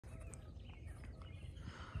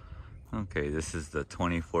Okay, this is the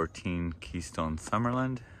 2014 Keystone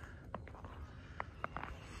Summerland.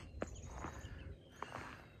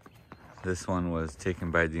 This one was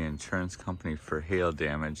taken by the insurance company for hail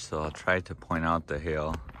damage, so I'll try to point out the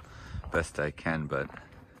hail best I can, but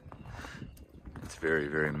it's very,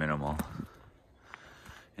 very minimal.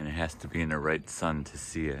 And it has to be in the right sun to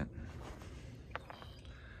see it.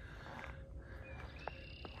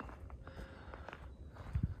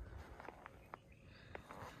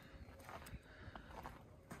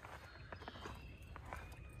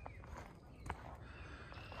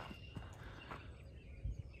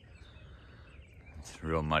 It's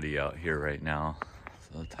real muddy out here right now,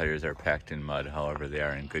 so the tires are packed in mud. However, they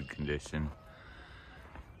are in good condition.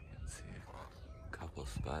 You can see a couple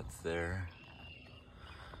spots there.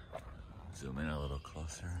 Zoom in a little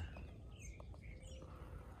closer.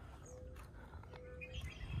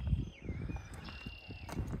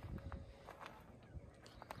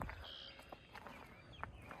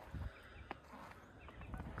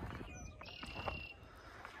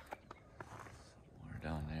 More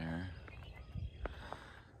down there.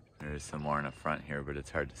 There's some more in the front here, but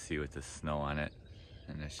it's hard to see with the snow on it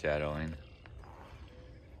and the shadowing.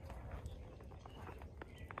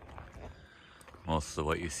 Most of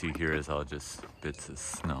what you see here is all just bits of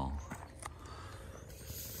snow.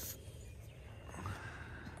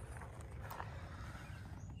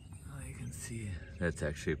 Well, you can see that's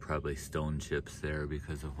actually probably stone chips there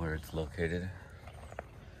because of where it's located.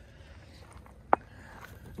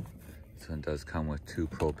 This one does come with 2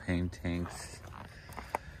 propane tanks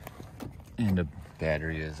and a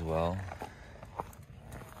battery as well.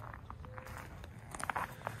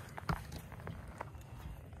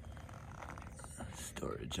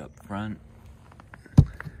 Storage up front. It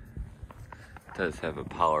does have a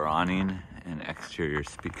power awning and exterior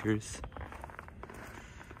speakers.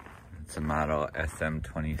 It's a model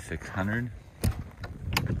SM2600.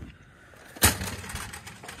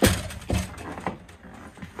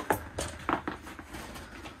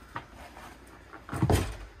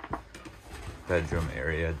 Bedroom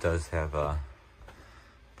area does have a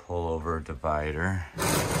pullover divider.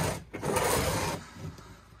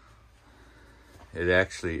 It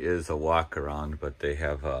actually is a walk around, but they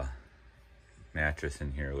have a mattress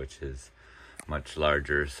in here which is much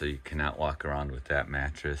larger, so you cannot walk around with that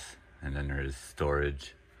mattress. And then there is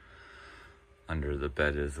storage under the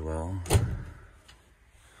bed as well.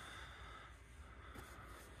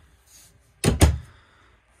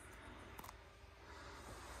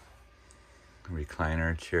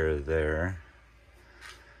 Recliner chair there.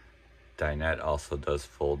 Dinette also does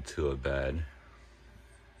fold to a bed.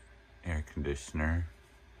 Air conditioner.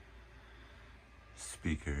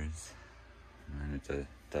 Speakers. And it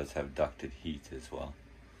does have ducted heat as well.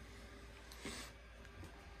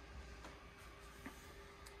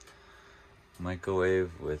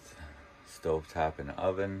 Microwave with stovetop and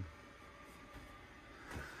oven.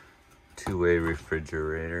 2-way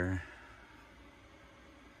refrigerator.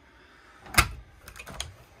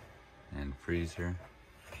 And freezer.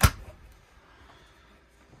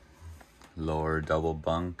 Lower double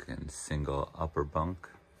bunk and single upper bunk.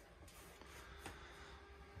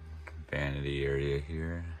 Vanity area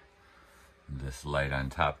here. This light on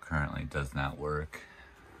top currently does not work.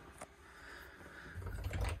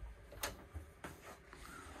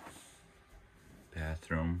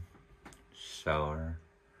 Bathroom, shower,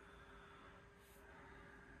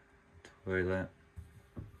 toilet.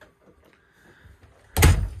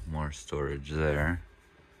 More storage there.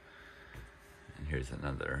 And here's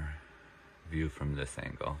another view from this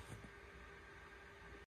angle.